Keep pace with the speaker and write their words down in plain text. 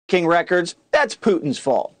trafficking records, that's Putin's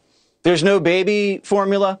fault. There's no baby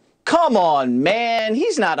formula. Come on, man.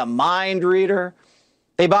 He's not a mind reader.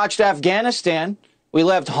 They botched Afghanistan. We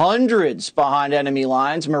left hundreds behind enemy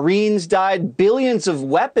lines. Marines died, billions of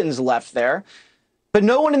weapons left there. But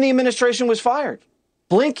no one in the administration was fired.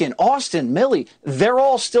 Blinken, Austin, Milley, they're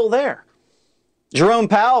all still there. Jerome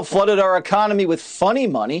Powell flooded our economy with funny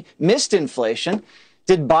money, missed inflation.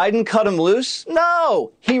 Did Biden cut him loose?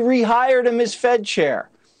 No, he rehired him as Fed chair.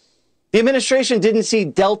 The administration didn't see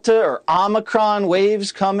Delta or Omicron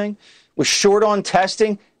waves coming, was short on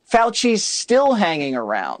testing. Fauci's still hanging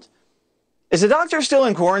around. Is the doctor still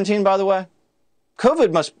in quarantine, by the way?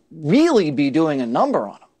 COVID must really be doing a number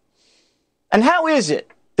on him. And how is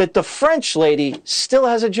it that the French lady still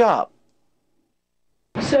has a job?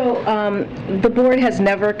 So the board has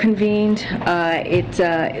never convened. It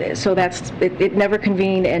never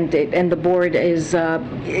convened, and the board is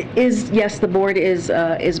yes, the board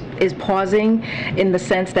is pausing in the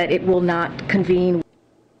sense that it will not convene.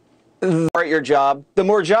 At your job, the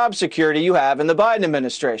more job security you have in the Biden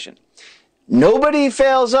administration. Nobody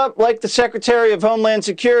fails up like the Secretary of Homeland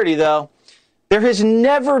Security, though. There has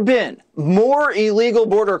never been more illegal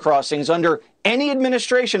border crossings under any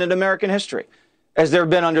administration in American history as there have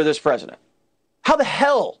been under this president. How the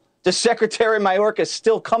hell does Secretary Mayorkas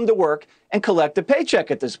still come to work and collect a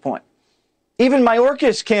paycheck at this point? Even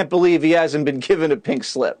Mayorkas can't believe he hasn't been given a pink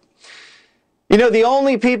slip. You know, the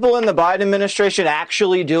only people in the Biden administration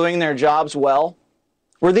actually doing their jobs well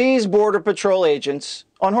were these Border Patrol agents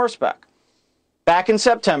on horseback. Back in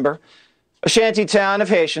September, a shanty town of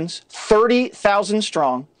Haitians, 30,000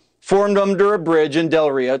 strong, formed under a bridge in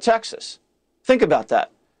Del Rio, Texas. Think about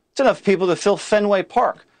that. It's enough people to fill Fenway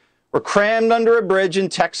Park. Were crammed under a bridge in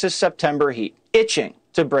Texas September heat, itching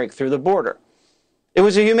to break through the border. It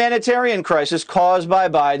was a humanitarian crisis caused by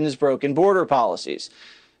Biden's broken border policies.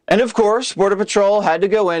 And of course, Border Patrol had to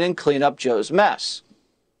go in and clean up Joe's mess.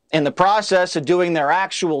 In the process of doing their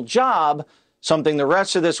actual job, something the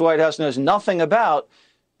rest of this White House knows nothing about,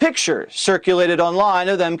 pictures circulated online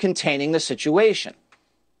of them containing the situation.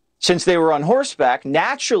 Since they were on horseback,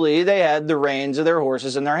 naturally they had the reins of their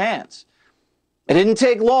horses in their hands. It didn't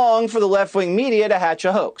take long for the left-wing media to hatch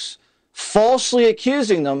a hoax, falsely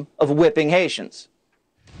accusing them of whipping Haitians.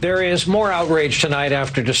 There is more outrage tonight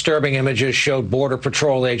after disturbing images showed Border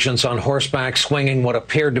Patrol agents on horseback swinging what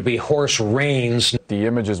appeared to be horse reins. The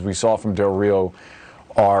images we saw from Del Rio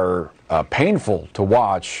are painful to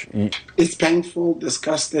watch. It's painful,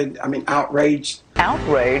 disgusted, outraged.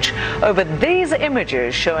 Outrage over these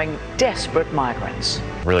images showing desperate migrants.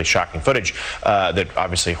 Really shocking footage that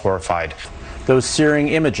obviously horrified. Those searing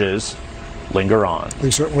images linger on.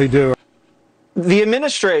 They certainly do. The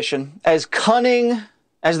administration, as cunning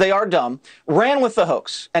as they are dumb, ran with the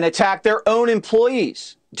hoax and attacked their own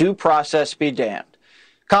employees. Due process be damned.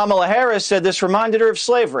 Kamala Harris said this reminded her of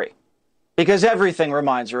slavery, because everything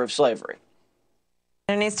reminds her of slavery.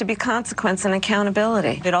 There needs to be consequence and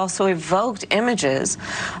accountability. It also evoked images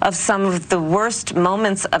of some of the worst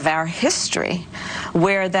moments of our history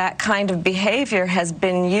where that kind of behavior has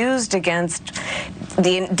been used against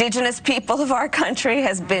the indigenous people of our country,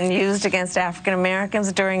 has been used against African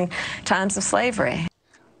Americans during times of slavery.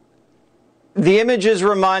 The images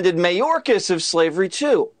reminded Mayorkas of slavery,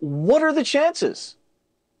 too. What are the chances?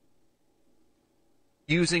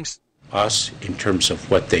 Using us in terms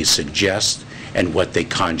of what they suggest and what they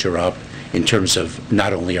conjure up in terms of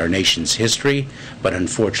not only our nation's history, but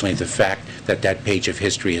unfortunately the fact that that page of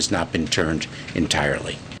history has not been turned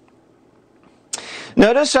entirely.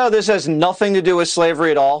 Notice how this has nothing to do with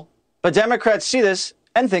slavery at all, but Democrats see this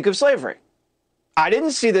and think of slavery. I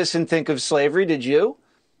didn't see this and think of slavery, did you?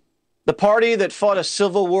 The party that fought a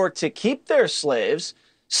civil war to keep their slaves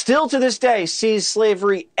still to this day sees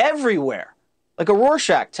slavery everywhere, like a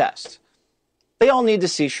Rorschach test. They all need to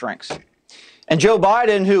see shrinks. And Joe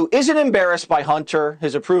Biden, who isn't embarrassed by Hunter,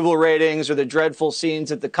 his approval ratings, or the dreadful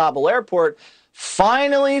scenes at the Kabul airport,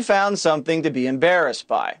 finally found something to be embarrassed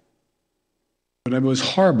by. But it was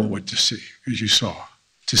horrible what to see, as you saw.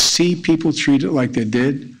 To see people treated like they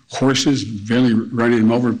did, horses barely running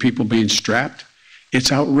them over, people being strapped,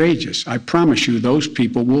 it's outrageous. I promise you those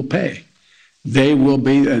people will pay. They will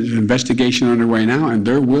be, an investigation underway now, and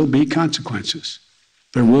there will be consequences.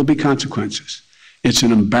 There will be consequences. It's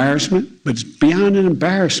an embarrassment, but it's beyond an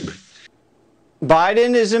embarrassment.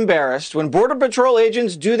 Biden is embarrassed when Border Patrol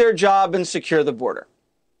agents do their job and secure the border.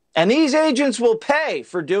 And these agents will pay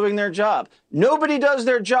for doing their job. Nobody does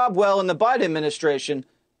their job well in the Biden administration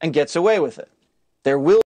and gets away with it. There will